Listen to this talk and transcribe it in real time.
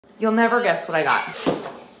You'll never guess what I got.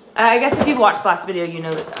 I guess if you watched the last video, you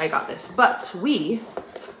know that I got this, but we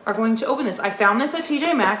are going to open this. I found this at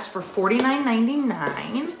TJ Maxx for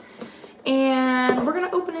 $49.99, and we're gonna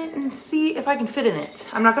open it and see if I can fit in it.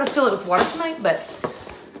 I'm not gonna fill it with water tonight, but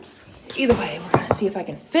either way, we're gonna see if I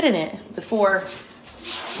can fit in it before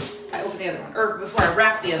I open the other one, or before I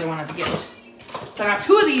wrap the other one as a gift. So I got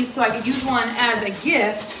 2 of these, so I could use one as a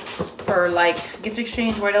gift for like gift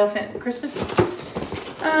exchange, white elephant, Christmas.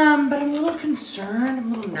 But I'm a little concerned,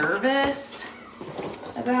 I'm a little nervous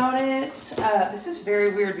about it. This is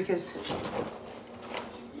very weird because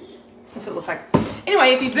that's what it looks like.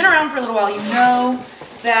 Anyway, if you've been around for a little while, you know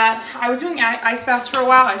that I was doing ice baths for a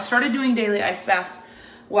while. I started doing daily ice baths a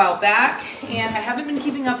while back, and I haven't been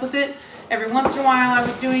keeping up with it. Every once in a while I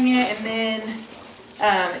was doing it, and then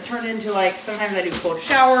it turned into like, sometimes I do cold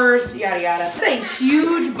showers, yada yada. It's a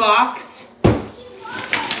huge box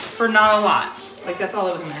for not a lot. Like, that's all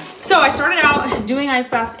that was in there. So I started out doing ice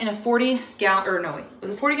baths in a 40 gallon, or no wait, was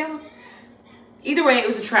it 40 gallon? Either way, it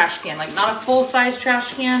was a trash can, like not a full-size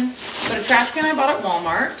trash can, but a trash can I bought at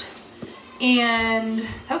Walmart, and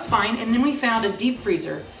that was fine. And then we found a deep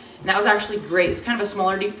freezer, and that was actually great. It was kind of a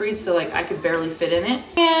smaller deep freeze, so like I could barely fit in it.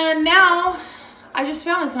 And now I just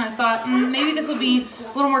found this, and I thought maybe this will be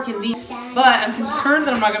a little more convenient, but I'm concerned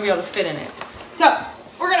that I'm not gonna be able to fit in it. So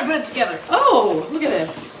we're gonna put it together. Oh, look at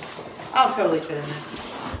this. I'll totally fit in this.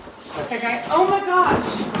 Okay, guys. Oh my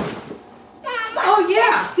gosh. Oh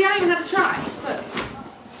yeah. See, I don't even have to try. Look.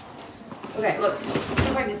 Okay, look. See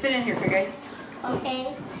if I can fit in here, okay?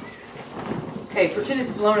 Okay. Okay, pretend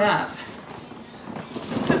it's blown up.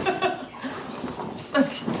 Look.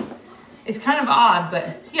 It's kind of odd,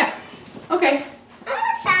 but yeah. Okay.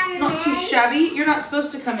 Not too shabby. You're not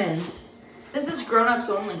supposed to come in. This is grown-ups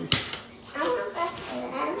only.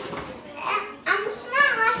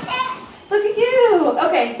 Look at you.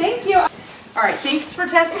 Okay, thank you. All right, thanks for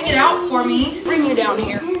testing it out for me. Bring you down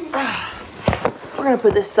here. We're gonna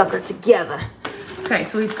put this sucker together. Okay,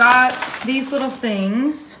 so we've got these little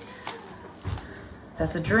things.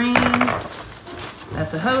 That's a drain.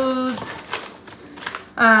 That's a hose.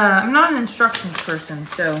 I'm not an instructions person,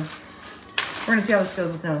 so we're gonna see how this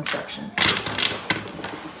goes with no instructions.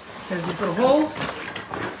 There's these little holes.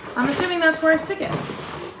 I'm assuming that's where I stick it.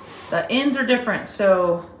 The ends are different,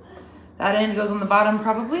 so that end goes on the bottom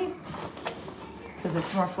probably, because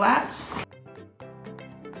it's more flat.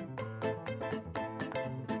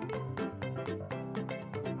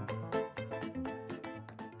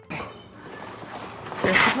 Okay.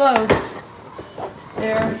 There she blows.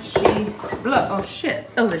 There she blows. Oh shit.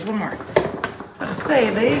 Oh, there's one more. I was about to say,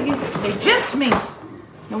 they gypped me.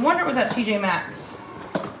 No wonder it was at TJ Maxx.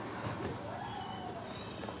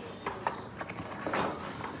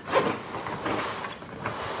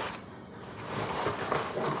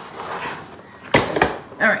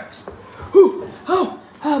 All right. Ooh. Oh,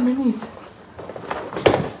 my knees.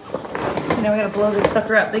 So now we gotta blow this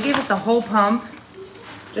sucker up. They gave us a whole pump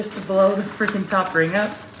just to blow the freaking top ring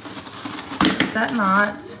up. Is that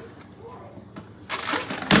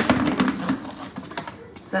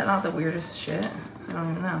not the weirdest shit? I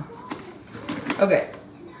don't even know. Okay.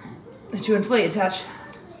 To inflate, attach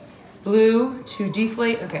blue to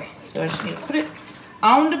deflate. Okay, so I just need to put it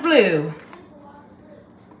on the blue.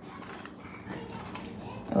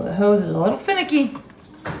 Oh, the hose is a little finicky.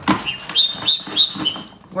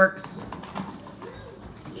 Works.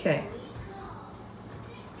 Okay.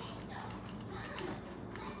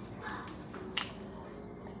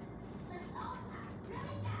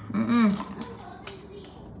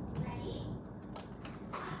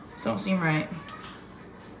 This don't seem right.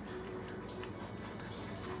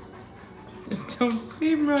 This don't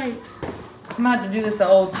seem right. I'm gonna have to do this the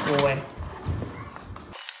old school way.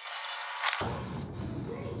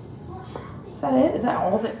 Is that it? Is that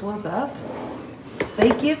all that blows up?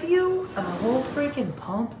 They give you a whole freaking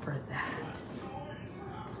pump for that.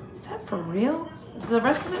 Is that for real? Does the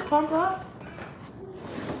rest of it pump up?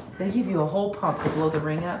 They give you a whole pump to blow the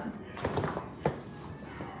ring up.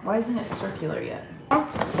 Why isn't it circular yet?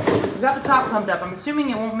 We've got the top pumped up. I'm assuming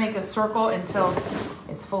it won't make a circle until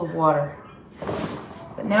it's full of water.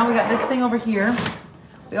 But now we got this thing over here.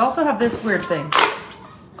 We also have this weird thing.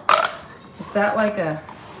 Is that like a...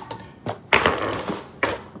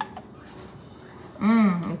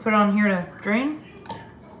 you put it on here to drain?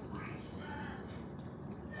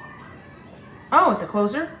 Oh, it's a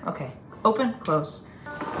closer? Okay. Open, close.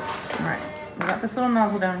 All right. We got this little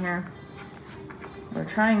nozzle down here. We're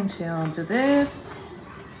trying to do this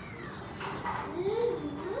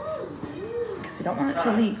because we don't want it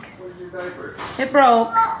to leak. It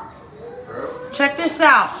broke. Check this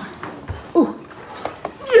out. Ooh.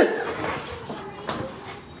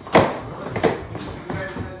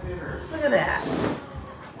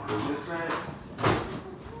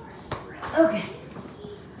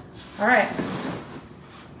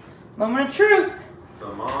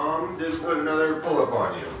 just put another pull-up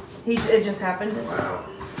on you. It just happened. Wow.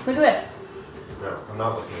 Look at this. No, I'm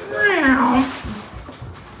not looking at that.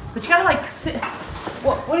 But you gotta like sit.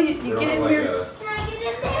 What do you get in here? Can I get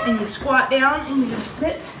in there? And you squat down and you just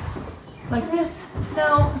sit like this.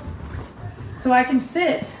 No. So I can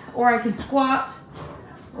sit, or I can squat,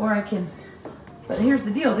 or I can. But here's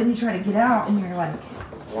the deal. Then you try to get out, and you're like.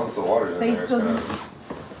 Once the water's in there, Face doesn't.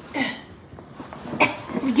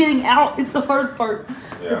 Getting out is the hard part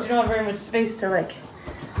because you don't have very much space to like.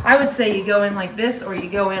 I would say you go in like this, or you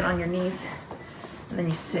go in on your knees, and then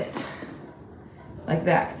you sit like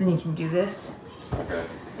that. Because then you can do this. Okay.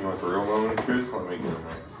 You want the real moment of truth? Let me get in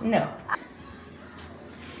there. No.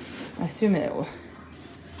 I assume it will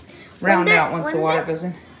round out once the water goes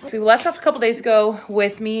in. So we left off a couple days ago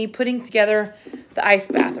with me putting together the ice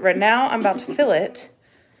bath. Right now I'm about to fill it.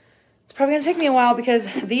 It's probably gonna take me a while because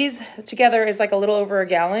these together is like a little over a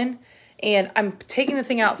gallon, and I'm taking the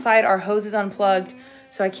thing outside. Our hose is unplugged,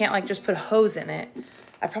 so I can't like just put a hose in it.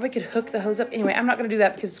 I probably could hook the hose up. Anyway, I'm not gonna do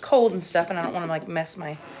that because it's cold and stuff, and I don't wanna like mess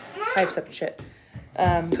my pipes up and shit.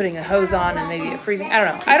 Putting a hose on and maybe it freezing. I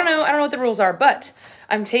don't know what the rules are, but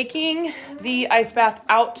I'm taking the ice bath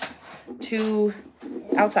outside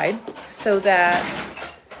so that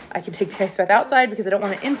I can take the ice bath outside because I don't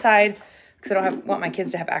want it inside because I don't want my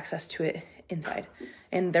kids to have access to it inside.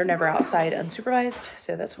 And they're never outside unsupervised,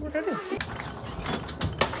 so that's what we're gonna do.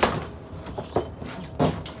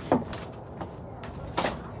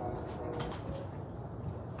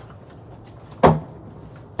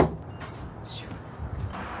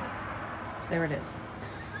 There it is.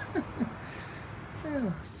 Oh.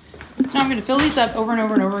 So now I'm gonna fill these up over and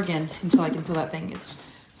over and over again until I can fill that thing. It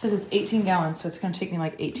says it's 18 gallons, so it's gonna take me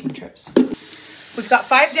like 18 trips. We've got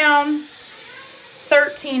 5 down,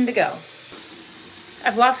 13 to go.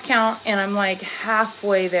 I've lost count and I'm like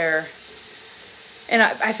halfway there. And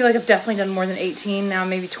I feel like I've definitely done more than 18, now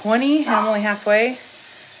maybe 20, and I'm only halfway.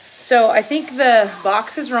 So I think the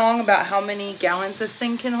box is wrong about how many gallons this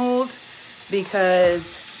thing can hold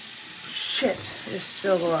because shit, I just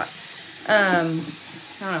spilled a lot. I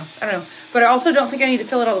don't know. But I also don't think I need to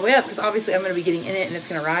fill it all the way up because obviously I'm gonna be getting in it and it's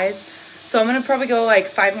gonna rise. So I'm gonna probably go like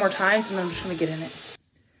 5 more times and then I'm just gonna get in it.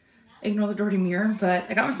 Ignore the dirty mirror, but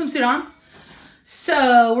I got my swimsuit on.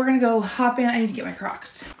 So we're gonna go hop in. I need to get my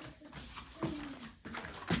Crocs.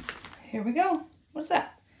 Here we go. What's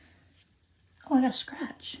that? Oh, I got a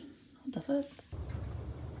scratch. What the fuck?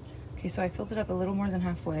 Okay, so I filled it up a little more than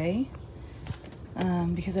halfway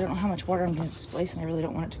because I don't know how much water I'm gonna displace and I really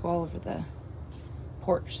don't want it to go all over the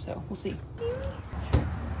porch, so we'll see. It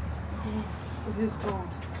is cold.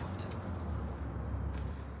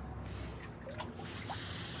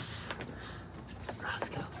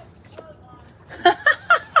 Roscoe.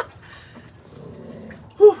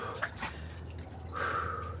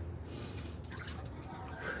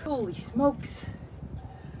 Holy smokes.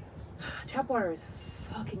 Tap water is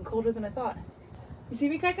fucking colder than I thought. You see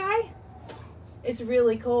me, Kai? It's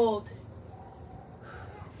really cold.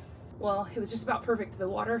 Well, it was just about perfect. The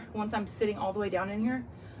water, once I'm sitting all the way down in here,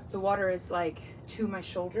 the water is like to my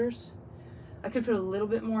shoulders. I could put a little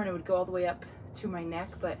bit more and it would go all the way up to my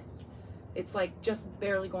neck, but it's like just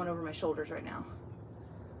barely going over my shoulders right now.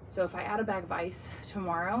 So if I add a bag of ice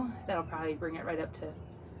tomorrow, that'll probably bring it right up to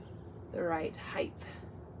the right height.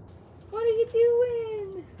 What are you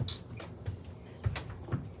doing?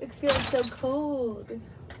 It feels so cold.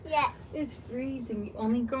 Yeah. It's freezing.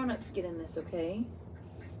 Only grown-ups get in this, okay?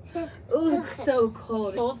 Oh, it's so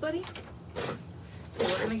cold. Cold, buddy? Okay,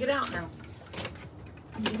 we're gonna get out now.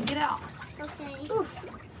 You can get out. Okay. Oof.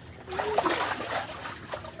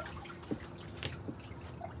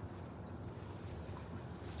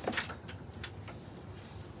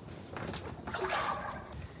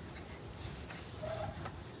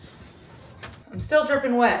 I'm still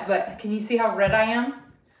dripping wet, but can you see how red I am?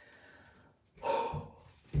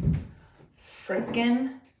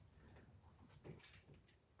 Frickin'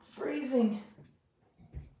 freezing.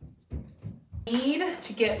 Need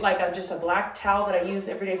to get like just a black towel that I use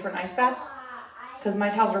every day for an ice bath because my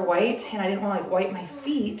towels are white and I didn't want to like wipe my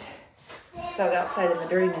feet because I was outside in the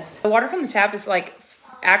dirtiness. The water from the tap is like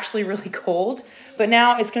actually really cold, but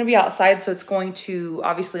now it's going to be outside, so it's going to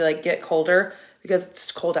obviously like get colder because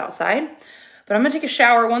it's cold outside. But I'm gonna take a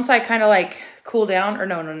shower once I kind of like cool down, or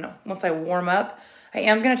no, once I warm up. I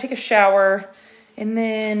am gonna take a shower, and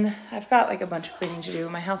then I've got like a bunch of cleaning to do.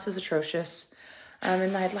 My house is atrocious,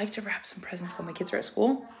 and I'd like to wrap some presents while my kids are at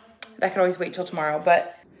school. That could always wait till tomorrow,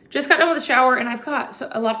 but just got done with the shower, and I've got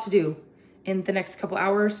a lot to do in the next couple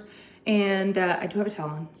hours. And I do have a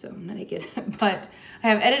towel on, so I'm not naked, but I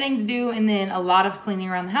have editing to do and then a lot of cleaning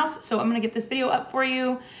around the house. So I'm gonna get this video up for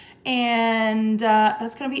you And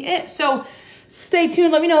that's gonna be it. So stay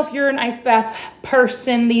tuned. Let me know if you're an ice bath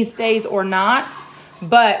person these days or not.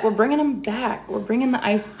 But we're bringing them back. We're bringing the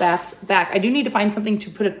ice baths back. I do need to find something to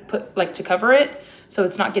put to cover it so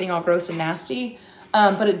it's not getting all gross and nasty.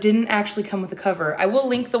 But it didn't actually come with a cover. I will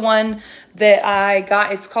link the one that I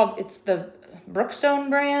got. It's the Brookstone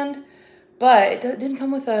brand, but it didn't come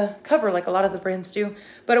with a cover like a lot of the brands do.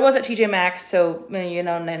 But it was at TJ Maxx, so you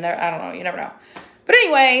know, I don't know. You never know. But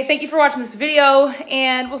anyway, thank you for watching this video,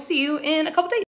 and we'll see you in a couple days.